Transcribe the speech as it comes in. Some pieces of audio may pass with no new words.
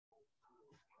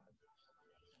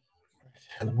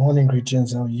Good morning,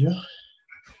 greetings. How are you?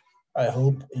 I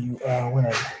hope you are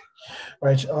well.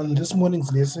 Right, on this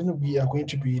morning's lesson, we are going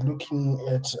to be looking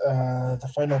at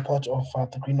the final part of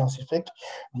the greenhouse effect.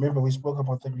 Remember, we spoke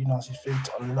about the greenhouse effect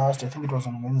last, I think it was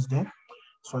on Wednesday.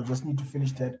 So I just need to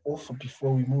finish that off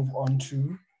before we move on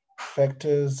to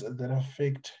factors that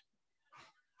affect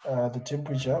the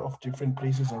temperature of different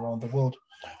places around the world.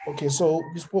 Okay, so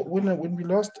we spoke when we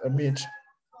last met.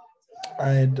 I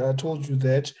had told you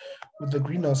that with the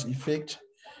greenhouse effect,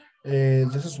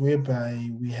 this is whereby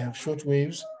we have short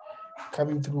waves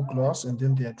coming through glass and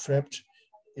then they are trapped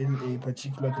in a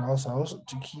particular glass house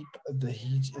to keep the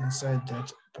heat inside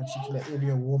that particular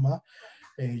area warmer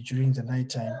during the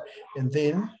nighttime. And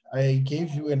then I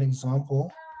gave you an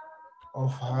example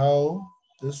of how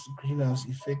this greenhouse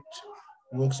effect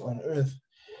works on Earth.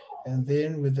 And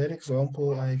then with that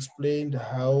example, I explained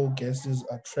how gases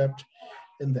are trapped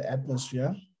in the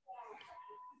atmosphere.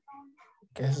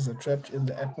 Gases are trapped in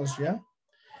the atmosphere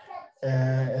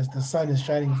as the sun is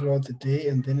shining throughout the day,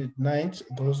 and then at night,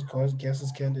 those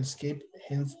gases can't escape,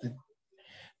 hence, the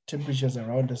temperatures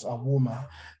around us are warmer.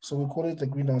 So we call it the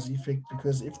greenhouse effect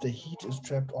because if the heat is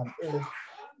trapped on Earth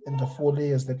in the four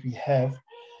layers that we have,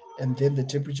 and then the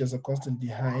temperatures are constantly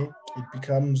high, it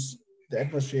becomes the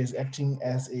atmosphere is acting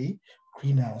as a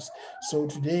greenhouse. So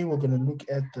today we're going to look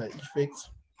at the effects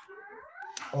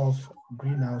of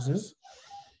greenhouses.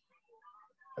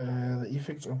 The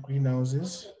effects of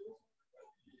greenhouses.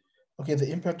 Okay,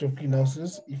 the impact of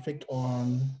greenhouses effect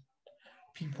on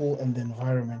people and the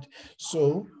environment.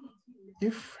 So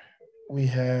if we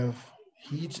have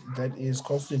heat that is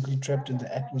constantly trapped in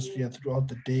the atmosphere throughout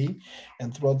the day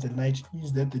and throughout the night, it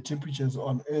means that the temperatures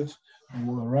on Earth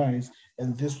will rise,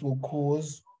 and this will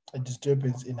cause a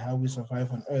disturbance in how we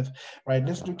survive on Earth. Right,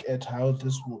 let's look at how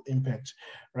this will impact.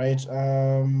 Right,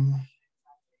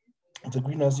 the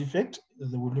greenhouse effect,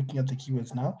 we're looking at the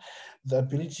keywords now. The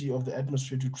ability of the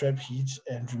atmosphere to trap heat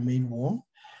and remain warm.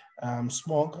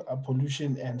 Smog,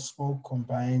 pollution and smoke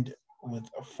combined with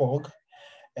fog,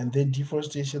 and then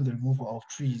deforestation, the removal of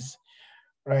trees.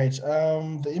 Right.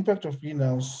 The impact of the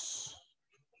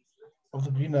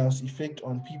greenhouse effect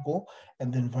on people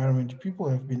and the environment. People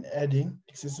have been adding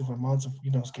excessive amounts of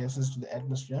greenhouse gases to the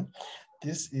atmosphere.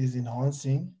 This is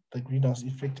enhancing the greenhouse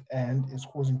effect and is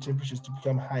causing temperatures to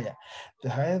become higher.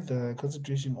 The higher the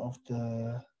concentration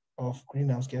of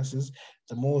greenhouse gases,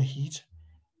 the more heat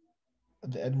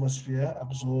the atmosphere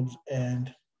absorbs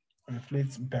and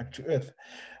reflects back to Earth.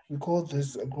 We call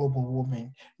this global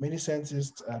warming. Many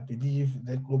scientists believe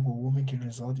that global warming can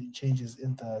result in changes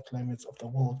in the climates of the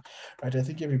world. Right? I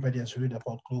think everybody has heard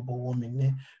about global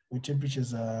warming, where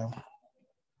temperatures are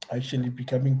actually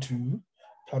becoming to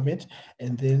plummet,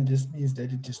 and then this means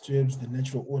that it disturbs the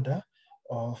natural order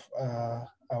of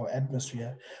our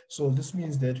atmosphere. So this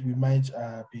means that we might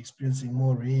be experiencing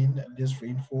more rain, less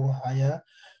rainfall, higher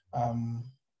um,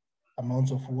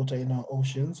 amounts of water in our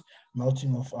oceans,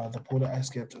 melting of the polar ice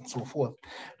caps, and so forth.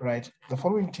 Right. The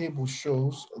following table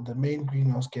shows the main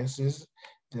greenhouse gases,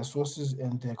 their sources,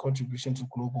 and their contribution to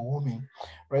global warming.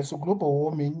 Right. So global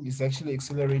warming is actually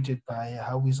accelerated by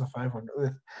how we survive on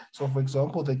Earth. So, for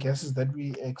example, the gases that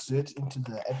we exert into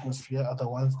the atmosphere are the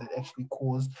ones that actually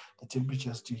cause the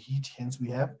temperatures to heat. Hence, we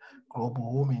have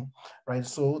global warming. Right.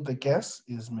 So the gas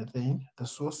is methane. The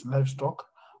source, livestock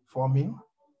farming,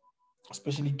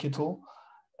 especially cattle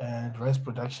and rice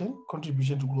production.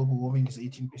 Contribution to global warming is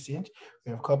 18%.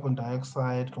 We have carbon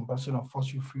dioxide, combustion of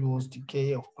fossil fuels,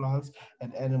 decay of plants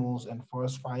and animals, and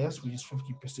forest fires, which is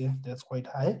 50%. That's quite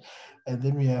high. And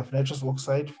then we have nitrous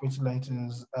oxide,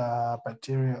 fertilizers,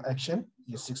 bacterial action,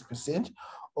 is 6%.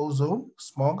 Ozone,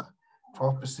 smog,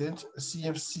 12%.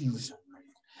 CFCs,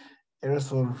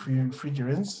 aerosol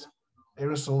refrigerants,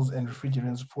 aerosols and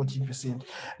refrigerants, 14%.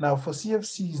 Now, for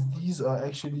CFCs, these are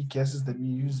actually gases that we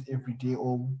use every day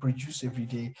or produce every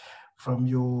day from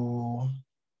your,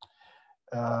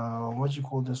 what you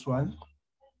call this one?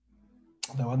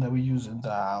 The one that we use in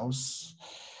the house,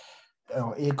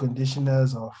 our air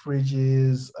conditioners, our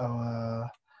fridges,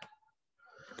 our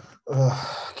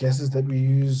gases that we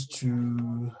use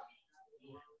to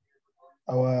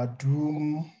our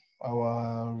doom,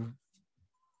 our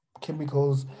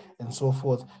chemicals, and so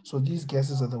forth. So these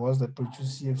gases are the ones that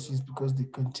produce CFCs because they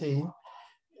contain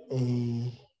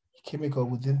a chemical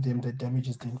within them that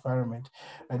damages the environment.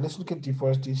 And let's look at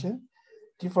deforestation.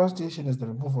 Deforestation is the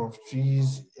removal of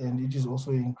trees, and it is also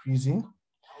increasing.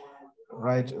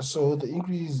 Right. So the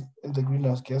increase in the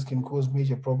greenhouse gas can cause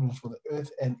major problems for the earth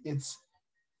and its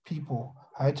people.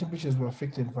 High temperatures will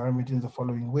affect the environment in the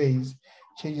following ways.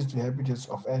 changes to habitats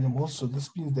of animals. So this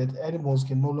means that animals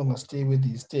can no longer stay where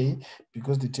they stay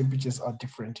because the temperatures are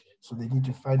different. So they need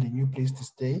to find a new place to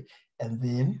stay, and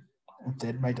then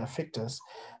that might affect us.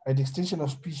 Right, extinction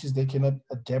of species, they cannot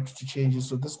adapt to changes.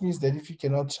 So this means that if you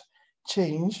cannot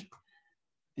change,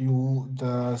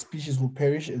 the species will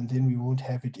perish, and then we won't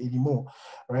have it anymore.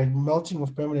 Right, melting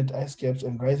of permanent ice caps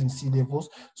and rising sea levels.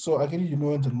 So again, in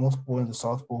the North Pole and the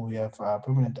South Pole, we have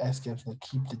permanent ice caps that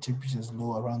keep the temperatures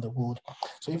low around the world.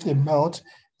 So if they melt,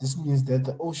 this means that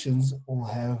the oceans will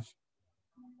have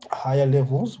higher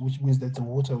levels, which means that the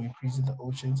water will increase in the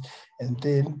oceans, and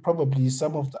then probably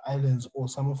some of the islands or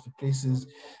some of the places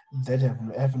that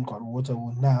haven't got water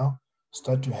will now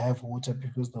start to have water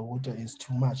because the water is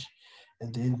too much,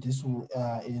 and then this will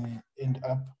end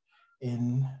up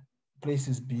in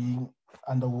places being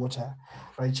underwater.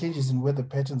 Right, changes in weather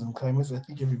patterns and climates. I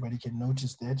think everybody can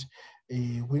notice that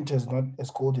winter is not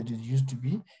as cold as it used to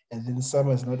be, and then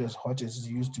summer is not as hot as it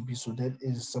used to be. So that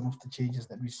is some of the changes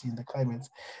that we see in the climates.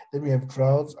 Then we have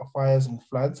droughts, fires, and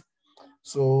floods.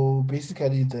 So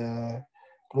basically, the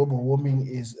global warming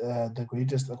is the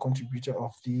greatest contributor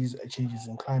of these changes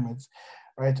in climates.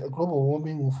 Right, global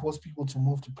warming will force people to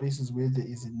move to places where there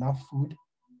is enough food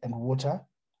and water.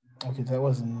 Okay, that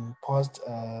was in past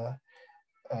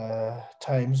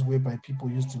times whereby people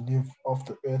used to live off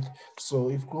the earth. So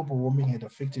if global warming had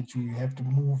affected you, you have to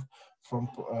move from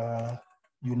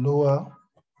your lower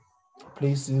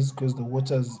places because the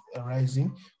water is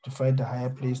rising to find a higher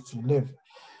place to live.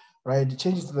 Right, the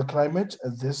changes to the climate.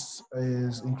 This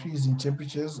is increasing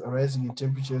temperatures, rising in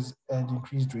temperatures, and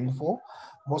increased rainfall.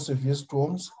 More severe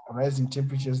storms, rising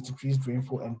temperatures, decreased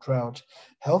rainfall, and drought.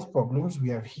 Health problems. We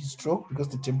have heat stroke because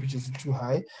the temperatures are too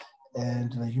high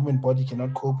and the human body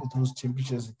cannot cope with those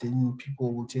temperatures, then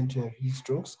people will tend to have heat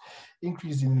strokes.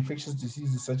 Increase in infectious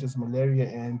diseases such as malaria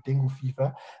and dengue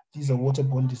fever. These are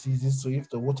waterborne diseases. So if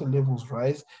the water levels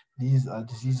rise, these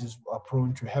diseases are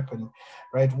prone to happen.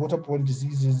 Right? Waterborne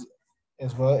diseases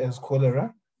as well as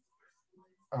cholera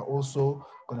are also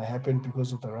going to happen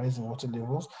because of the rising water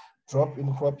levels. Drop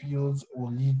in crop yields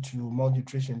will lead to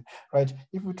malnutrition, right?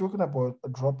 If we're talking about a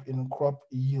drop in crop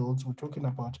yields, we're talking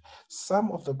about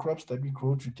some of the crops that we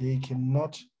grow today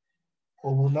cannot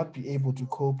or will not be able to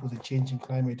cope with the changing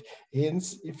climate.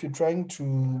 Hence, if you're trying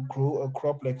to grow a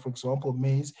crop like, for example,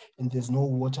 maize, and there's no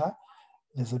water,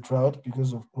 there's a drought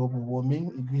because of global warming,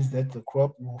 it means that the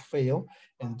crop will fail,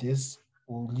 and this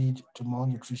will lead to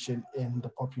malnutrition in the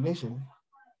population.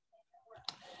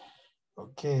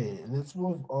 Okay, let's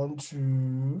move on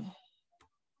to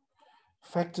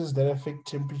factors that affect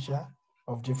temperature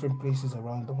of different places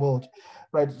around the world.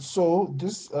 Right, so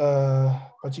this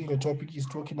particular topic is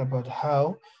talking about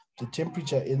how the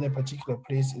temperature in a particular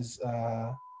place is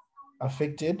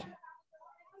affected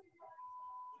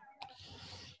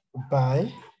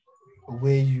by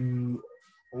where you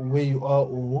where you are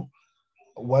or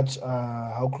what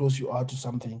how close you are to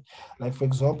something. Like for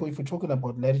example, if we're talking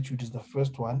about latitude, is the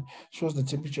first one, shows the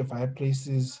temperature of high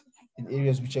places in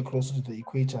areas which are closer to the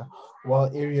equator,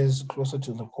 while areas closer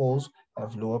to the poles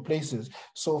have lower places.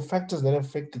 So factors that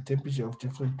affect the temperature of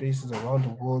different places around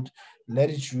the world.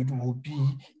 Latitude will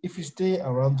be, if you stay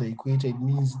around the equator, it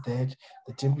means that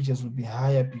the temperatures will be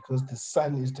higher because the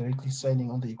sun is directly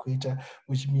shining on the equator,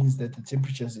 which means that the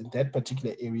temperatures in that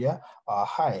particular area are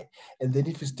high. And then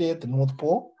if you stay at the North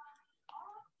Pole,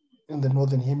 in the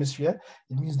northern hemisphere,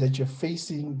 it means that you're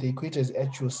facing the equator is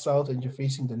at your south and you're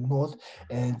facing the north,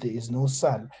 and there is no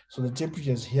sun. So the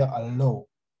temperatures here are low.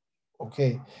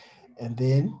 Okay. And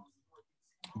then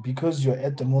because you're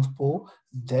at the North Pole,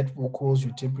 that will cause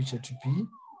your temperature to be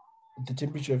the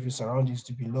temperature of your surroundings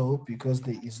to be low because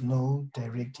there is no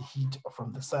direct heat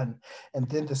from the sun. And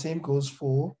then the same goes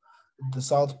for the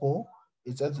South Pole.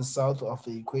 It's at the south of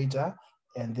the equator,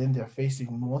 and then they're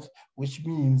facing north, which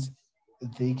means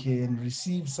they can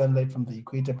receive sunlight from the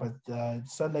equator, but the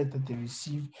sunlight that they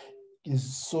receive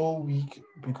is so weak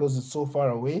because it's so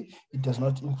far away, it does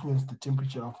not influence the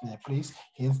temperature of their place,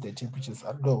 hence their temperatures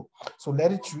are low. So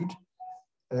latitude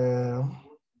uh,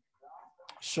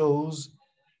 shows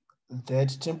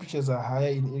that temperatures are higher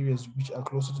in areas which are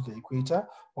closer to the equator,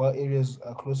 while areas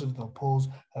are closer to the poles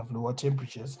have lower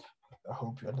temperatures. I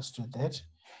hope you understood that.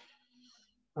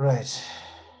 Right.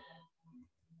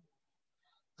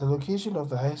 The location of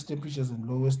the highest temperatures and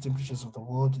lowest temperatures of the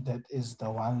world, that is the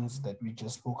ones that we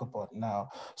just spoke about now.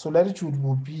 So latitude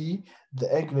will be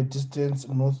the angular distance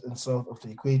north and south of the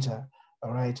equator.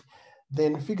 All right.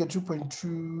 Then figure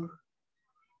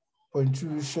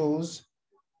 2.2.2 shows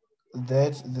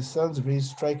that the sun's rays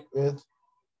strike Earth's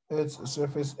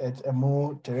surface at a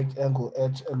more direct angle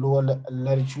at a lower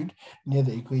latitude near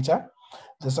the equator.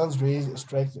 The sun's rays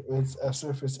strike the Earth's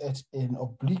surface at an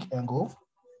oblique angle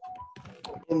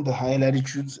in the higher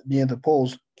latitudes near the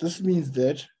poles. This means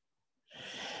that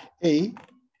A,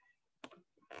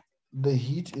 the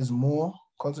heat is more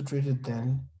concentrated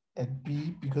than at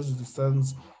B because of the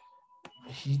sun's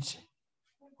heat,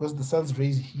 because the sun's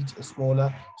rays heat a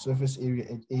smaller surface area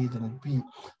at A than at B.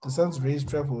 The sun's rays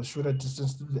travel a shorter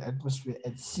distance through the atmosphere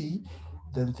at C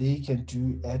than they can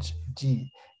do at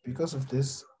D. Because of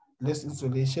this, less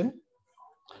insolation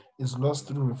is lost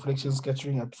through reflection,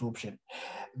 scattering, absorption.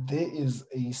 There is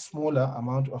a smaller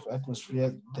amount of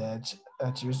atmosphere that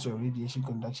terrestrial radiation,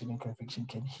 conduction, and convection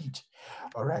can heat.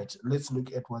 All right, let's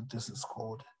look at what this is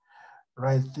called.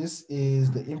 Right, this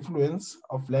is the influence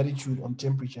of latitude on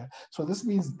temperature. So this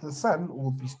means the sun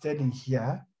will be standing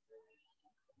here,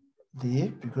 there,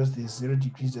 because there's 0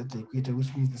 degrees at the equator,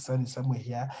 which means the sun is somewhere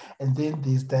here, and then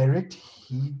there's direct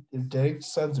heat, direct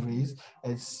sun's rays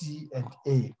at C and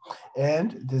A,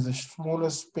 and there's a smaller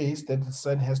space that the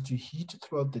sun has to heat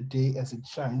throughout the day as it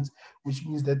shines, which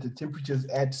means that the temperatures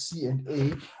at C and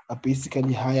A are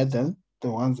basically higher than the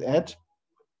ones at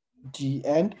D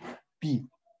and B.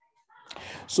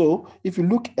 So if you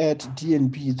look at D and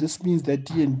B, this means that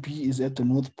D and B is at the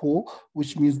North Pole,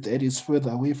 which means that it's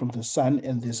further away from the sun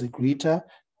and there's a greater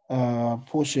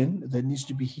portion that needs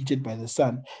to be heated by the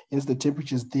sun. Hence the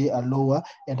temperatures there are lower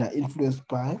and are influenced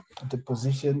by the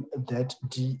position that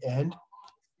D and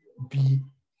B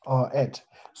are at.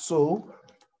 So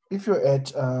if you're at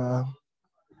the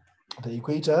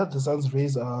equator, the sun's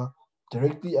rays are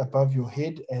directly above your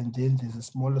head, and then there's a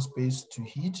smaller space to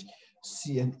heat,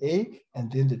 C and A,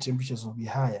 and then the temperatures will be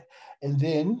higher. And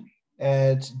then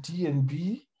at D and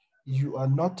B, you are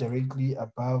not directly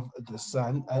above the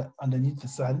sun, underneath the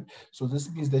sun. So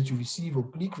this means that you receive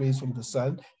oblique rays from the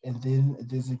sun, and then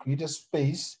there's a greater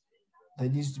space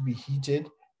that needs to be heated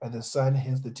by the sun,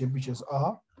 hence the temperatures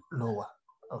are lower.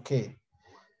 Okay,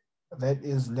 that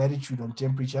is latitude on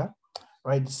temperature.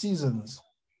 Right, seasons.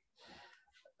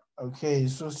 Okay,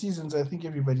 so seasons, I think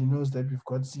everybody knows that we've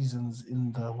got seasons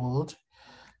in the world,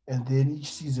 and then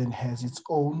each season has its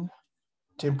own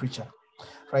temperature,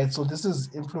 right? So this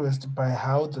is influenced by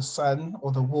how the sun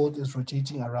or the world is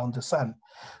rotating around the sun.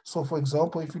 So for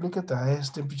example, if you look at the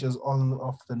highest temperatures on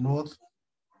of the north,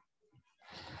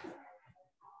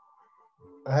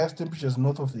 highest temperatures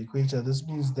north of the equator, this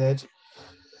means that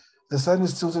the sun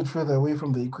is tilted further away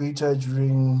from the equator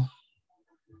during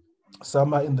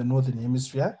summer in the northern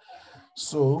hemisphere.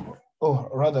 So, or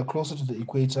rather closer to the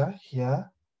equator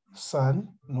here, sun,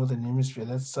 northern hemisphere,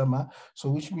 that's summer. So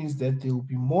which means that there will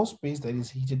be more space that is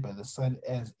heated by the sun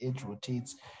as it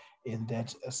rotates in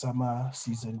that summer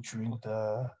season during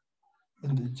the,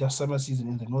 in the just summer season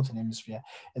in the northern hemisphere.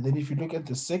 And then if you look at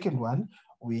the second one,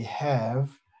 we have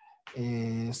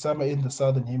a summer in the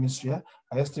southern hemisphere,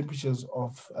 highest temperatures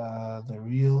of the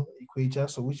real equator.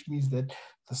 So which means that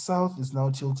the south is now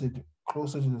tilted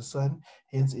closer to the sun,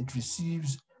 hence it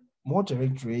receives more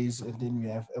direct rays, and then we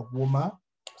have a warmer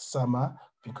summer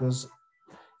because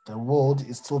the world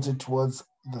is tilted towards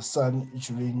the sun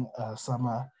during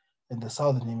summer in the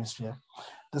southern hemisphere.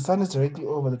 The sun is directly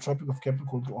over the Tropic of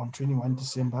Capricorn on 21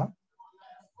 December.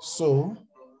 So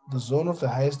the zone of the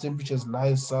highest temperatures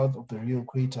lies south of the real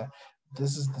equator.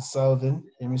 This is the southern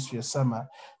hemisphere summer.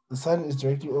 The sun is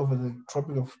directly over the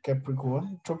Tropic of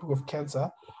Capricorn, Tropic of Cancer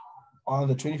on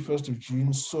the 21st of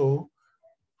June. So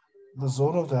the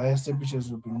zone of the highest temperatures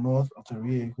will be north of the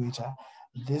real equator.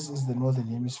 This is the northern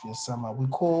hemisphere summer. We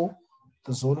call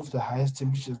the zone of the highest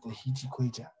temperatures the heat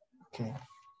equator. Okay.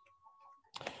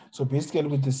 So basically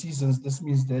with the seasons, this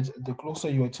means that the closer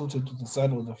you are tilted to the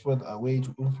sun or the further away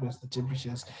to influence the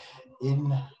temperatures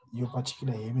in your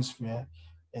particular hemisphere,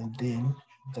 and then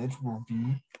that will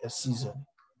be a season.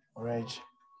 All right.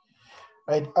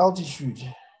 Right, altitude.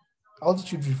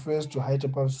 Altitude refers to height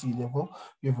above sea level.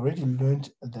 We've already learned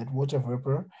that water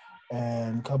vapor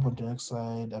and carbon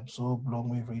dioxide absorb long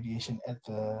wave radiation at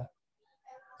the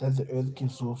that the Earth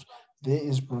gives off. There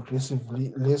is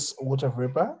progressively less water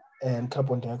vapor and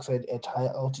carbon dioxide at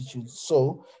higher altitudes.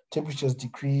 So temperatures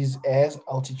decrease as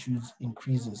altitudes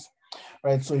increases.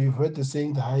 Right. So you've heard the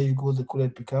saying, the higher you go, the cooler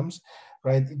it becomes.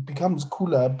 Right. It becomes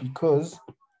cooler because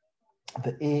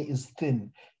the air is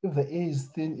thin. If the air is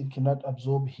thin, it cannot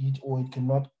absorb heat, or it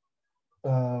cannot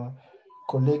uh,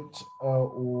 collect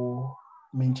or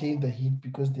maintain the heat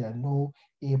because there are no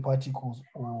air particles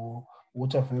or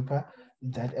water vapor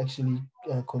that actually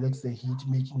collects the heat,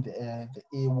 making the air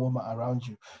warmer around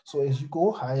you. So as you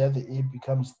go higher, the air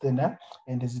becomes thinner,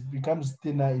 and as it becomes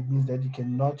thinner, it means that it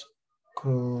cannot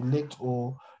collect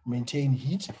or maintain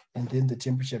heat, and then the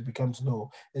temperature becomes low.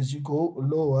 As you go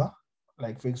lower,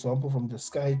 like for example, from the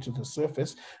sky to the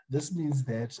surface, this means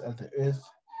that the Earth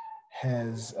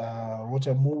has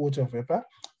more water vapor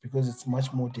because it's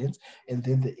much more dense, and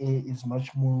then the air is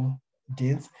much more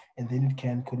dense, and then it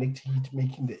can collect heat,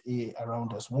 making the air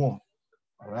around us warm.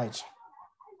 All right.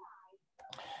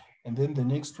 And then the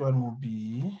next one will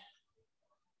be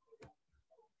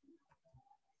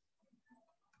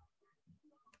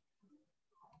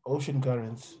ocean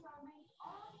currents.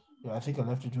 Yeah, I think I'll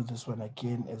have to do this one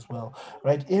again as well.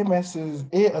 Right, air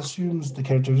assumes the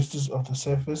characteristics of the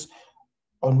surface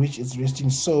on which it's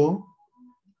resting, so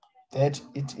that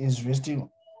it is resting.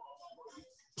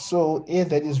 So air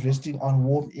that is resting on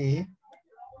warm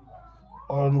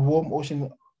ocean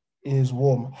is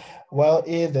warm, while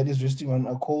air that is resting on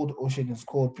a cold ocean is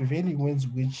cold. Prevailing winds,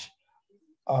 which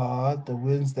are the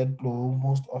winds that blow,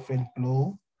 most often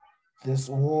blow this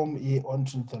warm air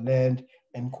onto the land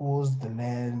and cause the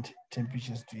land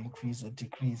temperatures to increase or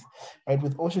decrease. Right,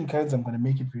 with ocean currents, I'm going to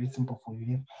make it very simple for you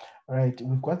here. All right,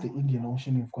 we've got the Indian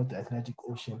Ocean, we've got the Atlantic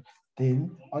Ocean.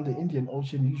 Then on the Indian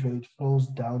Ocean, usually it flows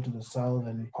down to the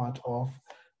southern part of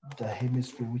the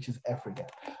hemisphere, which is Africa.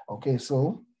 Okay,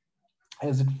 so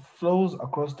as it flows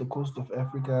across the coast of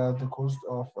Africa, the coast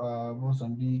of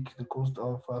Mozambique, the coast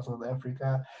of South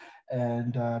Africa,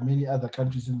 and many other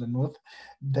countries in the north,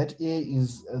 that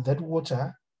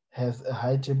water has a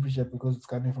high temperature because it's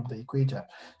coming from the equator.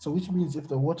 So, which means if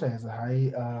the water has a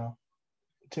high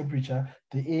temperature,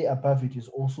 the air above it is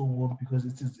also warm because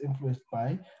it is influenced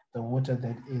by the water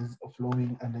that is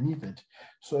flowing underneath it.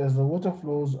 So, as the water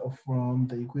flows from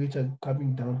the equator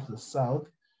coming down to the south,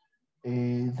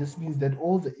 this means that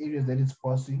all the areas that it's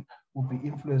passing will be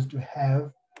influenced to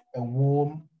have a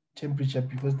warm temperature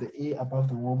because the air above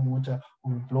the warm water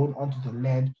will be blown onto the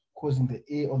land, causing the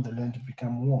air on the land to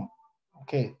become warm.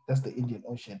 Okay, that's the Indian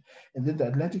Ocean. And then the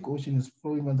Atlantic Ocean is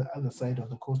flowing on the other side of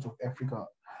the coast of Africa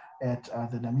at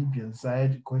the Namibian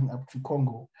side, going up to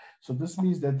Congo. So this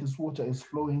means that this water is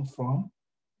flowing from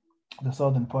the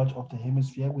southern part of the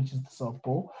hemisphere, which is the South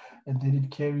Pole, and then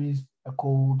it carries a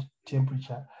cold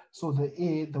temperature. So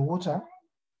the water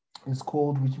is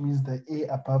cold, which means the air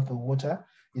above the water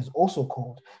is also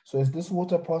cold. So as this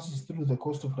water passes through the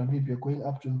coast of Namibia, going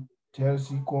up to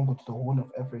DRC Congo to the Horn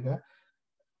of Africa,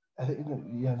 I think,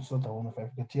 yeah, it's not the Horn of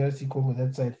Africa, DRC Congo,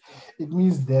 that side, it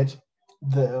means that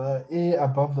the air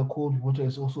above the cold water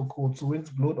is also cold. So when it's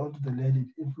blown onto the land,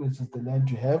 it influences the land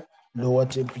to have lower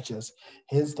temperatures.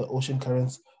 Hence, the ocean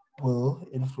currents will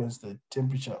influence the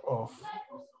temperature of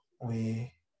where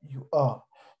you are.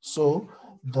 So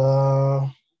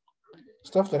the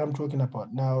stuff that I'm talking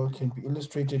about now can be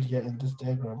illustrated here in this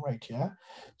diagram right here.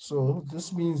 So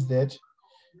this means that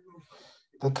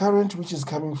the current which is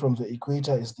coming from the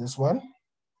equator is this one,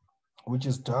 which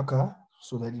is darker,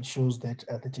 so that it shows that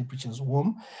the temperature is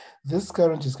warm. This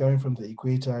current is coming from the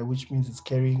equator, which means it's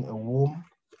carrying a warm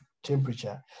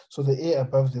temperature. So the air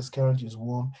above this current is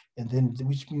warm, and then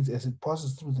which means as it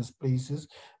passes through these places,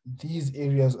 these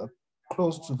areas are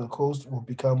close to the coast will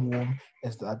become warm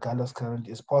as the Agulhas current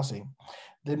is passing.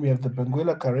 Then we have the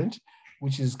Benguela current,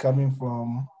 which is coming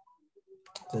from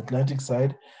the Atlantic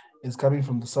side, is coming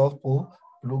from the South Pole,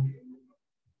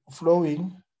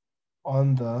 flowing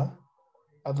on the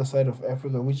other side of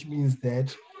Africa, which means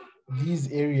that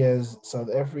these areas, South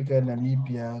Africa,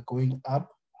 Namibia, going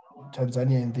up,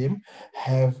 Tanzania and them,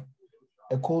 have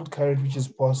a cold current which is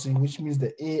passing, which means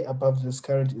the air above this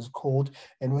current is cold,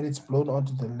 and when it's blown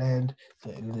onto the land,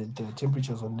 the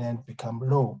temperatures on land become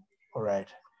low. All right,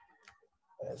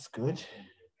 that's good.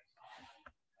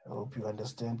 I hope you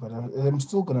understand, but I'm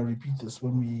still going to repeat this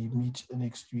when we meet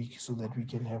next week so that we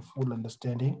can have full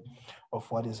understanding of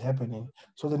what is happening.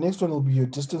 So the next one will be your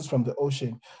distance from the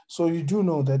ocean. So you do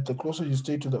know that the closer you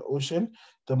stay to the ocean,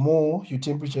 the more your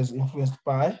temperature is influenced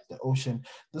by the ocean.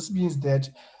 This means that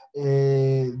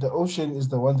the ocean is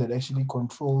the one that actually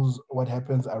controls what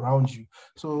happens around you.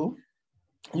 So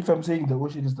if I'm saying the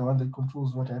ocean is the one that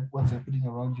controls what's happening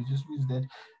around you, just means that,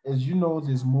 as you know,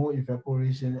 there's more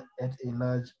evaporation at a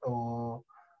large or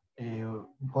a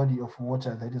body of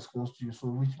water that is close to you. So,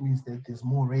 which means that there's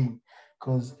more rain,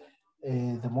 because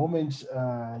the moment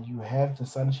you have the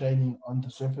sun shining on the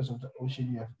surface of the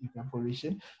ocean, you have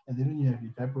evaporation, and then when you have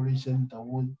evaporation,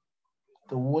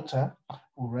 the water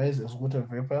will rise as water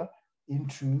vapor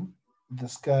into the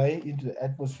sky, into the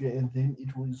atmosphere, and then it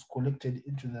is collected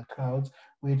into the clouds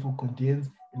where it will condense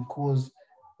and cause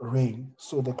rain.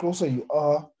 So the closer you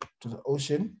are to the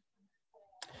ocean,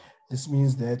 this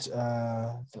means that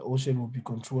the ocean will be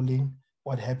controlling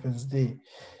what happens there.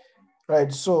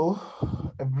 Right, so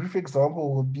a brief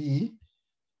example will be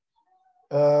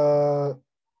uh,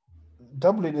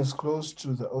 Dublin is close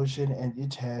to the ocean and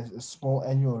it has a small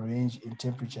annual range in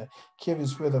temperature. Kiev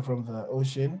is further from the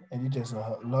ocean and it has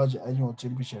a large annual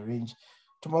temperature range.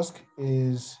 Tomsk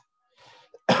is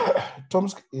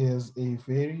Tomsk is a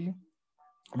very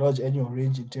large annual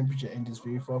range in temperature and is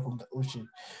very far from the ocean.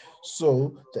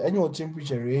 So the annual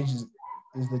temperature range is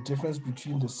the difference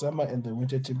between the summer and the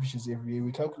winter temperatures every year.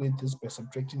 We calculate this by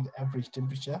subtracting the average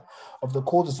temperature of the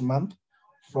coldest month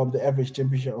from the average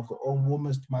temperature of the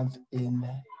warmest month in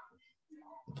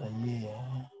the year.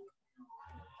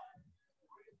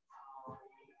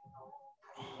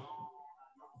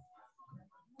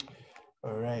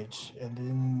 All right, and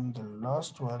then the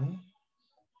last one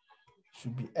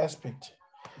should be aspect.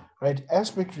 Right,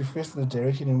 aspect refers to the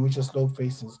direction in which a slope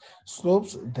faces.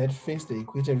 Slopes that face the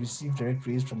equator receive direct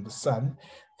rays from the sun.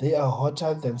 They are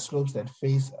hotter than slopes that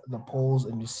face the poles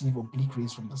and receive oblique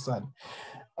rays from the sun.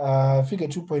 Figure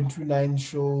 2.29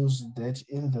 shows that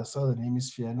in the southern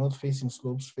hemisphere, north-facing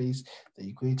slopes face the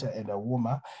equator and are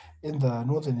warmer. In the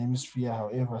northern hemisphere,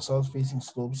 however, south-facing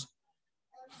slopes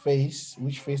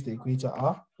which face the equator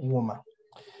are warmer.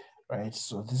 Right,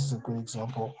 so this is a good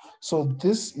example. So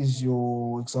this is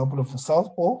your example of the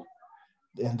South Pole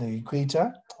and the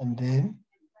equator, and then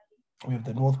we have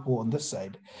the North Pole on this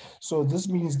side. So this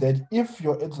means that if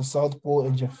you're at the South Pole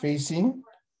and you're facing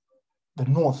the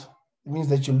north, it means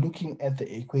that you're looking at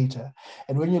the equator.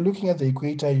 And when you're looking at the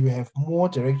equator, you have more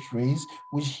direct rays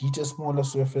which heat a smaller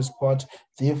surface part,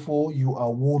 therefore you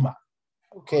are warmer.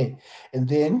 Okay, and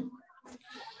then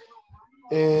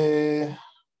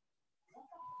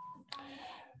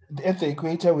at the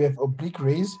equator, we have oblique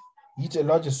rays, heat a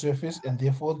larger surface, and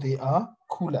therefore they are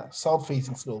cooler,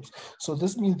 south-facing slopes. So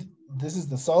this means this is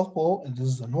the South Pole and this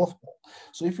is the North Pole.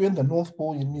 So if you're in the North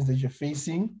Pole, it means that you're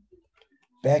facing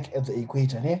back at the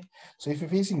equator. Eh? So if you're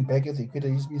facing back at the equator,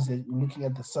 this means that you're looking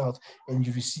at the south and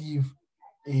you receive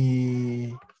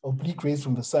a oblique rays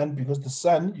from the sun, because the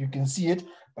sun, you can see it,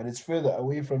 but it's further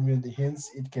away from you, and hence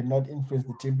it cannot influence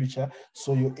the temperature.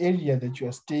 So your area that you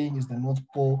are staying is the North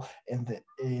Pole, and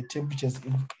the temperatures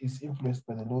is influenced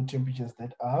by the low temperatures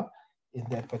that are in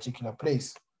that particular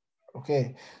place.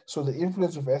 Okay, so the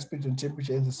influence of aspect on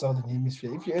temperature in the southern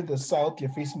hemisphere. If you're in the south,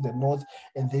 you're facing the north,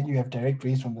 and then you have direct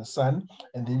rays from the sun,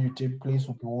 and then your place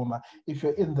will be warmer. If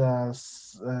you're in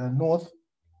the north,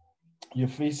 you're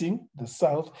facing the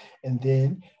south, and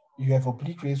then you have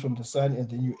oblique rays from the sun, and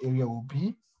then your area will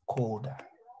be colder.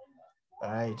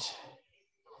 All right.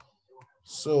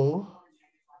 So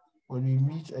when we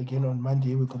meet again on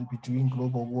Monday, we're going to be doing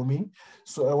global warming.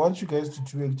 So I want you guys to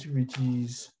do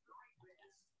activities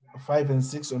 5 and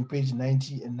 6 on page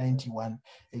 90 and 91.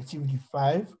 Activity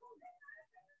 5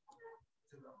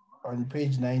 on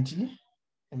page 90.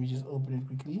 Let me just open it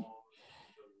quickly.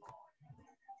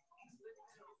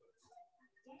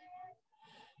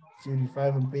 Activity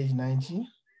 5 on page 90.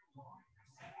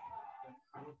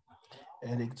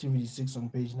 And activity 6 on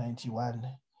page 91.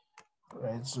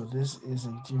 Right, so this is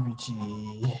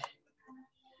activity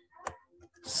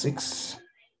 6.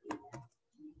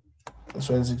 This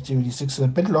one is activity 6. It's a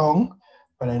bit long,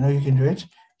 but I know you can do it.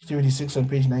 Activity 6 on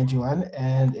page 91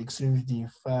 and activity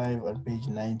 5 on page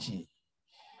 90.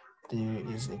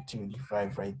 There is activity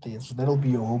 5 right there. So that'll be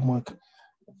your homework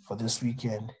for this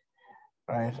weekend.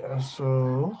 All right,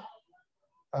 so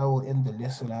I will end the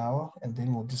lesson now and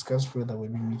then we'll discuss further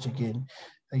when we meet again.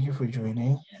 Thank you for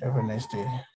joining. Have a nice day.